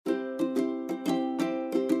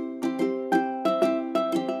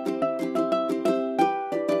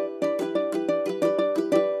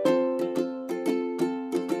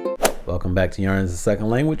Welcome back to Yarn as a Second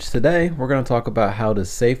Language. Today we're going to talk about how to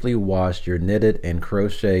safely wash your knitted and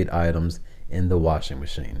crocheted items in the washing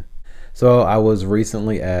machine. So I was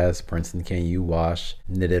recently asked, Princeton, can you wash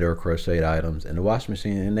knitted or crocheted items in the washing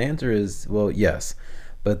machine? And the answer is, well, yes.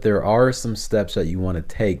 But there are some steps that you want to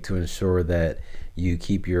take to ensure that you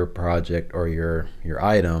keep your project or your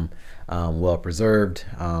item well preserved.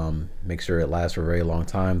 Make sure it lasts for a very long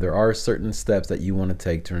time. There are certain steps that you want to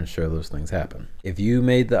take to ensure those things happen. If you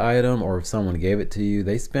made the item or if someone gave it to you,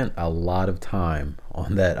 they spent a lot of time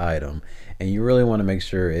on that item, and you really want to make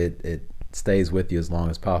sure it stays with you as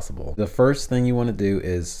long as possible. The first thing you want to do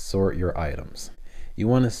is sort your items. You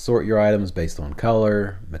want to sort your items based on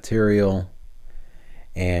color, material,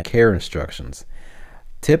 and care instructions.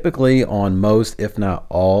 Typically on most, if not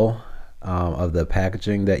all, of the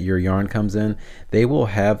packaging that your yarn comes in, they will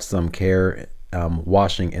have some care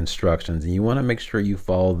washing instructions, and you want to make sure you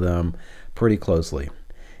follow them pretty closely.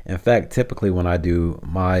 In fact, typically when I do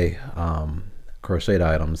my crocheted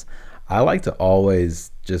items, I like to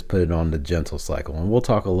always just put it on the gentle cycle, and we'll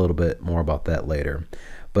talk a little bit more about that later.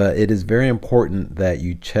 But it is very important that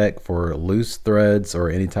you check for loose threads or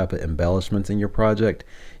any type of embellishments in your project.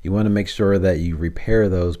 You want to make sure that you repair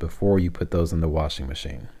those before you put those in the washing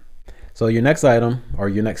machine. So your next item or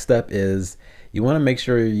your next step is you want to make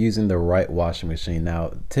sure you're using the right washing machine.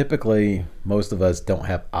 Now, typically most of us don't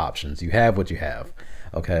have options. You have what you have.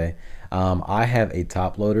 Okay. I have a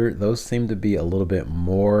top loader. Those seem to be a little bit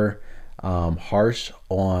more harsh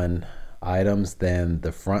on items than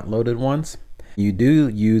the front loaded ones. You do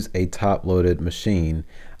use a top loaded machine.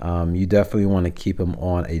 You definitely want to keep them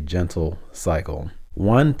on a gentle cycle.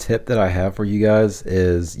 One tip that I have for you guys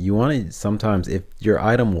is you want to sometimes, if your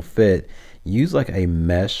item will fit, use like a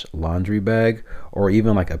mesh laundry bag or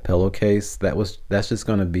even like a pillowcase. That's just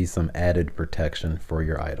going to be some added protection for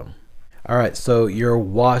your item. All right, so your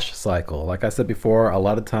wash cycle. Like I said before, a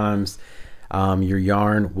lot of times your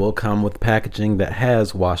yarn will come with packaging that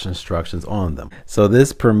has wash instructions on them. So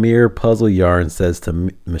this Premier Puzzle yarn says to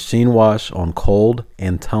machine wash on cold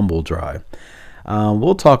and tumble dry.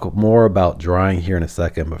 We'll talk more about drying here in a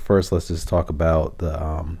second, but first let's just talk about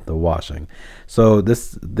the washing. So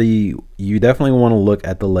you definitely want to look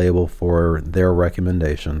at the label for their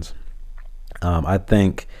recommendations. I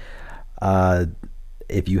think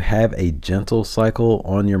if you have a gentle cycle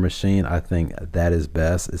on your machine, I think that is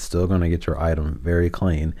best. It's still going to get your item very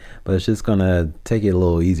clean, but it's just going to take it a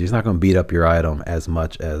little easier. It's not going to beat up your item as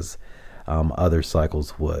much as other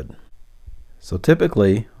cycles would. So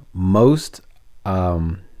typically most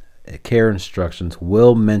care instructions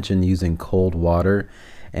will mention using cold water,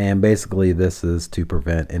 and basically this is to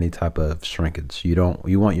prevent any type of shrinkage.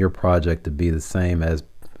 You want your project to be the same as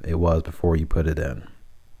it was before you put it in.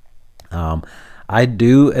 I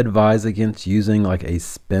do advise against using like a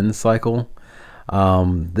spin cycle.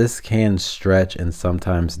 This can stretch and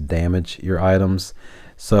sometimes damage your items.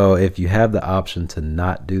 So if you have the option to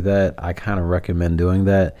not do that, I kind of recommend doing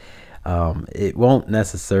that. It won't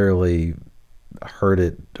necessarily hurt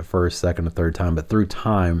it the first, second, or third time, but through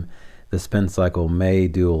time, the spin cycle may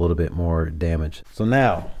do a little bit more damage. So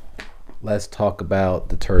now let's talk about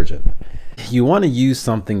detergent. You want to use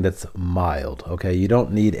something that's mild, okay? You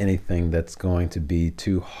don't need anything that's going to be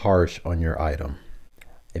too harsh on your item.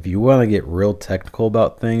 If you want to get real technical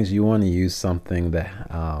about things, you want to use something that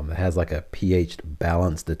has like a pH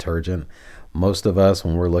balanced detergent. Most of us,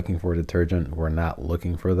 when we're looking for detergent, we're not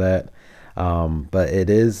looking for that. But it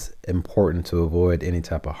is important to avoid any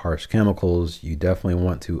type of harsh chemicals. You definitely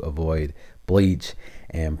want to avoid bleach,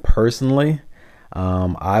 and personally,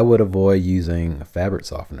 I would avoid using fabric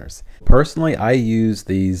softeners. Personally, I use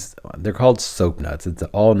these, they're called soap nuts. It's an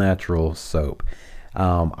all natural soap.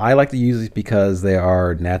 I like to use these because they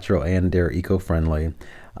are natural and they're eco-friendly.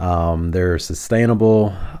 They're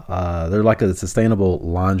sustainable. They're like a sustainable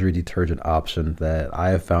laundry detergent option that I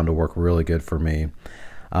have found to work really good for me.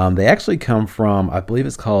 They actually come from, I believe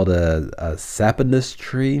it's called a saponis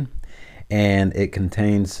tree, and it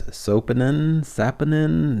contains saponin.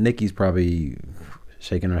 Nikki's probably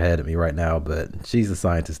shaking her head at me right now, but she's a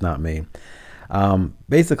scientist, not me.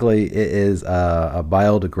 Basically, it is a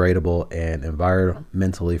biodegradable and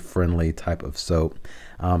environmentally friendly type of soap.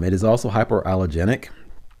 It is also hypoallergenic.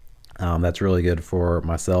 That's really good for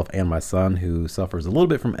myself and my son, who suffers a little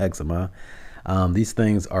bit from eczema. These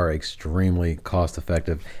things are extremely cost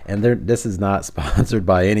effective, and this is not sponsored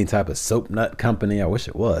by any type of soap nut company. I wish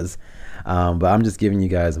it was, but I'm just giving you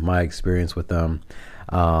guys my experience with them.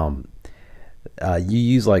 You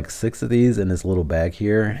use like 6 of these in this little bag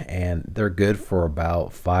here, and they're good for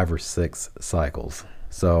about 5 or 6 cycles.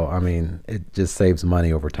 So I mean, it just saves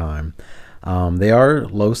money over time. They are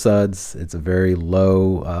low suds. It's a very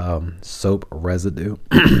low soap residue.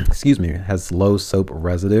 Excuse me, it has low soap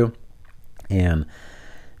residue. And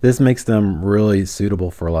this makes them really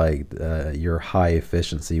suitable for like your high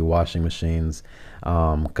efficiency washing machines,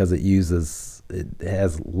 because it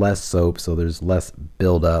has less soap, so there's less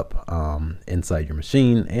buildup inside your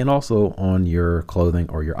machine and also on your clothing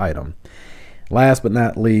or your item. Last but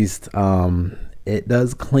not least, it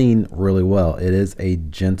does clean really well. It is a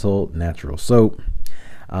gentle natural soap.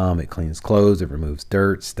 It cleans clothes, it removes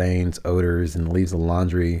dirt, stains, odors, and leaves the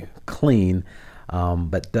laundry clean,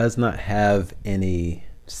 but does not have any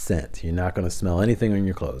scent. You're not going to smell anything on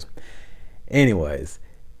your clothes. Anyways,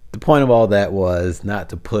 the point of all that was not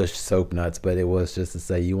to push soap nuts, but it was just to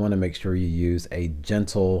say you want to make sure you use a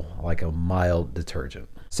gentle, like a mild detergent.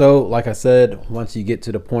 So like I said, once you get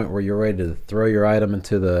to the point where you're ready to throw your item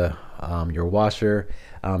into the your washer,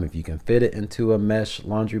 if you can fit it into a mesh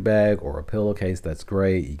laundry bag or a pillowcase, that's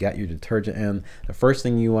great. You got your detergent in. The first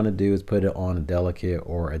thing you want to do is put it on a delicate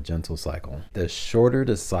or a gentle cycle. The shorter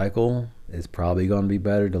the cycle is probably going to be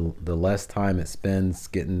better. The less time it spends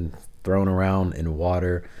getting thrown around in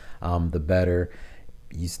water, the better.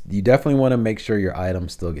 You definitely want to make sure your item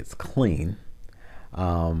still gets clean.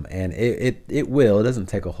 And it will. It doesn't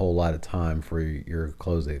take a whole lot of time for your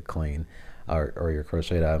clothes to get clean, or your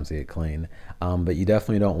crocheted items to get clean. But you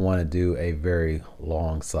definitely don't want to do a very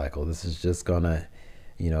long cycle. This is just gonna,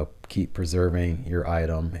 keep preserving your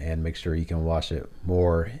item and make sure you can wash it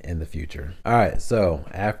more in the future. All right, so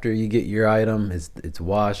after you get your item, it's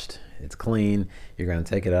washed, it's clean, you're gonna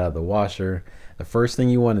take it out of the washer. The first thing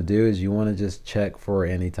you want to do is you want to just check for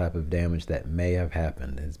any type of damage that may have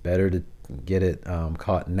happened. It's better to get it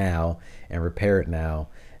caught now and repair it now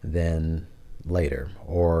than later.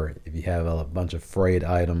 Or if you have a bunch of frayed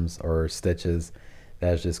items or stitches,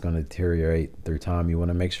 that's just going to deteriorate through time. You want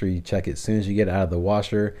to make sure you check it as soon as you get it out of the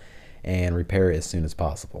washer and repair it as soon as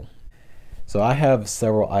possible. So I have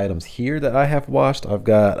several items here that I have washed. I've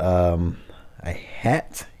got a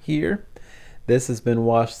hat here. This has been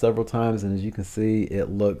washed several times, and as you can see, it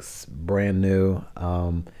looks brand new.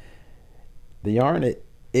 The yarn,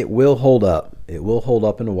 it will hold up. It will hold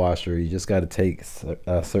up in the washer. You just got to take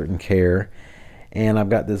a certain care. And I've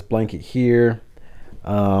got this blanket here.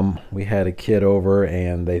 We had a kid over,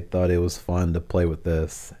 and they thought it was fun to play with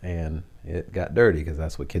this, and it got dirty because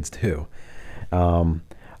that's what kids do.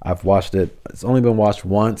 I've washed it. It's only been washed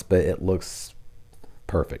once, but it looks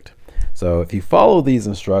perfect. So if you follow these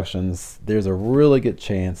instructions, there's a really good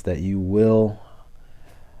chance that you will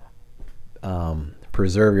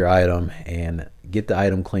preserve your item and get the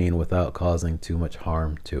item clean without causing too much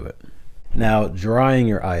harm to it. Now, drying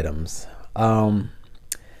your items.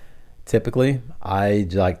 Typically, I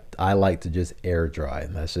like to just air dry.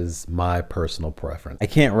 That's just my personal preference. I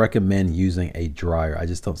can't recommend using a dryer. I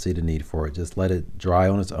just don't see the need for it. Just let it dry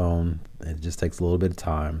on its own. It just takes a little bit of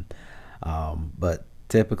time. But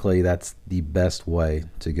typically, that's the best way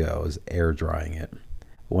to go, is air drying it.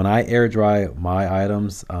 When I air dry my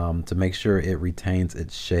items, to make sure it retains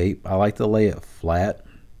its shape, I like to lay it flat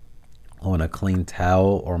on a clean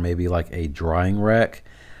towel or maybe like a drying rack.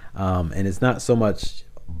 And it's not so much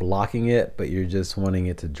blocking it, but you're just wanting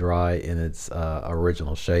it to dry in its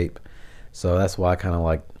original shape. So that's why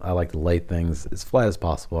I like to lay things as flat as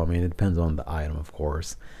possible. I mean, it depends on the item, of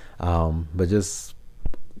course, but just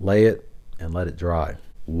lay it and let it dry.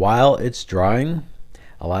 While it's drying,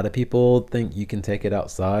 a lot of people think you can take it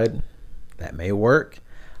outside. That may work.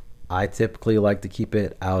 I typically like to keep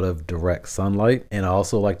it out of direct sunlight, and I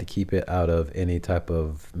also like to keep it out of any type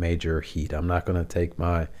of major heat. I'm not going to take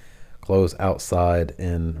my clothes outside,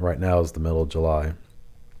 and right now is the middle of July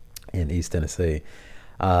in East Tennessee.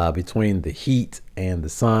 Between the heat and the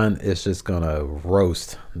sun, it's just going to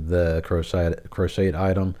roast the crocheted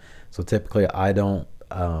item. So typically I don't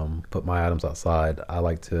put my items outside. I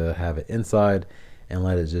like to have it inside and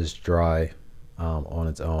let it just dry on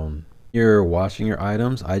its own. You're washing your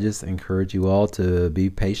items, I just encourage you all to be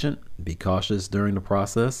patient, be cautious during the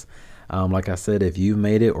process. Like I said, if you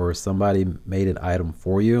made it or somebody made an item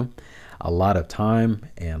for you, a lot of time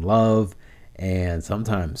and love and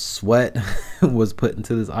sometimes sweat was put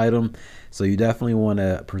into this item. So you definitely want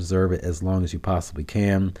to preserve it as long as you possibly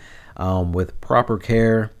can. With proper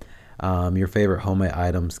care, your favorite homemade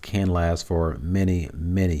items can last for many,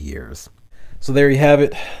 many years. So there you have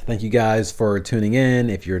it. Thank you guys for tuning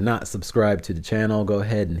in. If you're not subscribed to the channel, go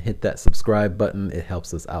ahead and hit that subscribe button. It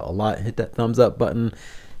helps us out a lot. Hit that thumbs up button.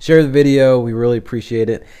 Share the video. We really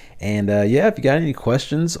appreciate it. And yeah, if you got any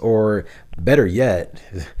questions, or better yet,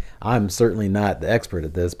 I'm certainly not the expert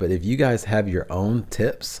at this, but if you guys have your own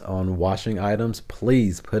tips on washing items,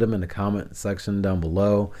 please put them in the comment section down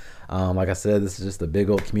below. Like I said, this is just a big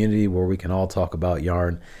old community where we can all talk about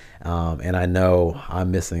yarn. And I know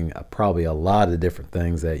I'm missing probably a lot of different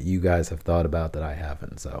things that you guys have thought about that I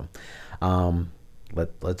haven't. So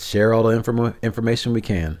let's share all the information we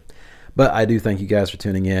can. But I do thank you guys for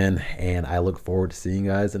tuning in, and I look forward to seeing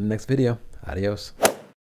you guys in the next video. Adios.